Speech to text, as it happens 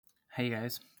Hey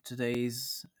guys, today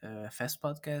is a fast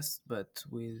podcast, but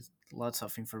with lots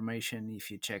of information if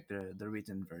you check the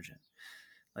written version.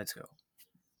 Let's go.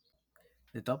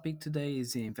 The topic today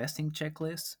is the investing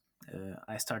checklist.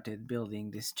 I started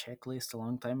building this checklist a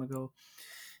long time ago,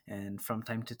 and from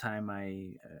time to time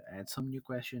I add some new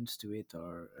questions to it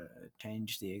or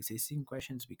change the existing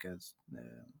questions because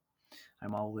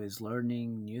I'm always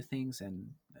learning new things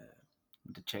and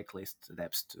the checklist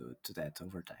adapts to that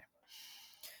over time.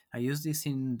 I use this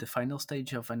in the final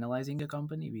stage of analyzing a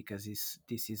company because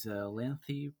this is a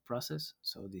lengthy process.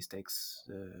 So this takes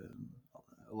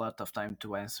a lot of time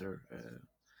to answer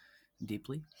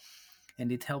deeply,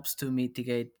 and it helps to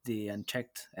mitigate the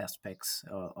unchecked aspects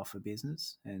of a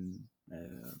business and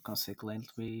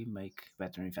consequently make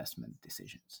better investment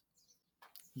decisions.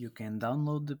 You can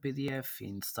download the PDF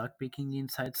in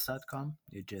stockpickinginsights.com.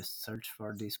 You just search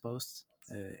for these posts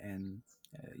and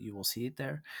you will see it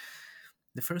there.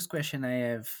 The first question I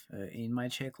have in my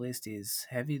checklist is: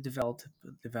 have you developed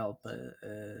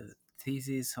a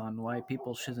thesis on why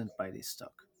people shouldn't buy this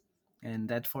stock? And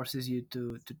that forces you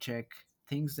to check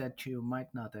things that you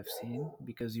might not have seen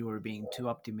because you were being too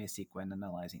optimistic when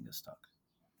analyzing the stock.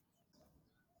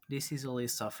 This is a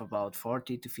list of about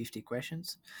 40 to 50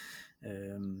 questions.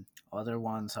 Other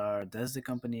ones are: does the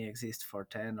company exist for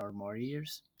 10 or more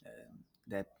years?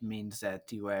 That means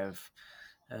that you have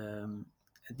um,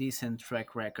 a decent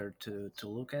track record to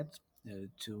look at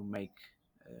to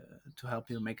help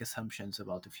you make assumptions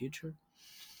about the future.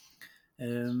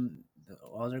 The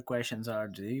other questions are: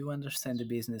 do you understand the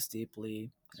business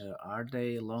deeply? Are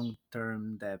they long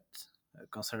term debt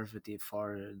conservative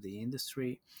for the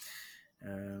industry?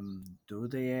 Do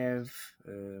they have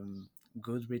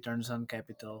good returns on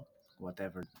capital?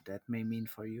 Whatever that may mean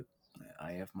for you.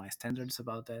 I have my standards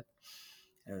about that.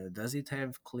 Does it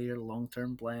have clear long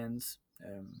term plans?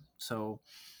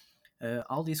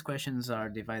 All these questions are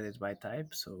divided by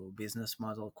type, so business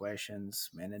model questions,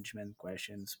 management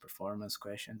questions, performance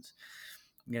questions.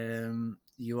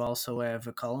 You also have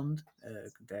a column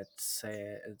that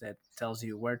tells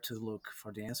you where to look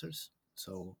for the answers.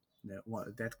 So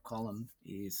that column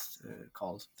is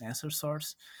called answer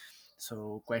source.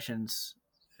 So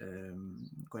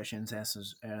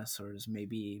answers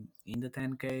maybe in the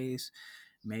 10Ks,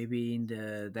 maybe in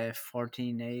the Dev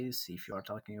 14As if you are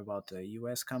talking about a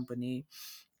US company.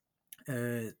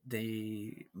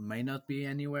 They may not be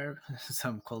anywhere.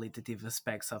 Some qualitative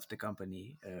aspects of the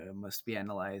company must be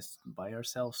analyzed by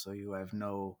yourself, so you have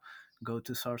no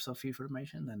go-to source of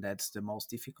information, and that's the most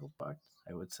difficult part,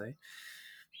 I would say.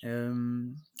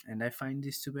 And I find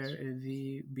this to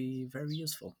be very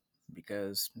useful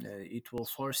because it will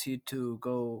force you to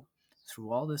go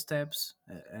through all the steps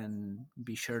and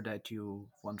be sure that you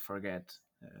won't forget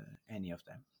any of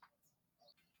them.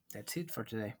 That's it for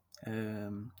today.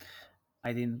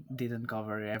 I didn't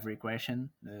cover every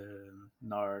question,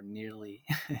 nor nearly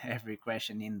every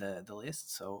question in the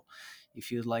list. So, if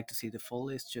you'd like to see the full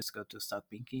list, just go to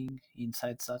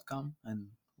stockpickinginsights.com, and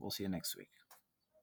we'll see you next week.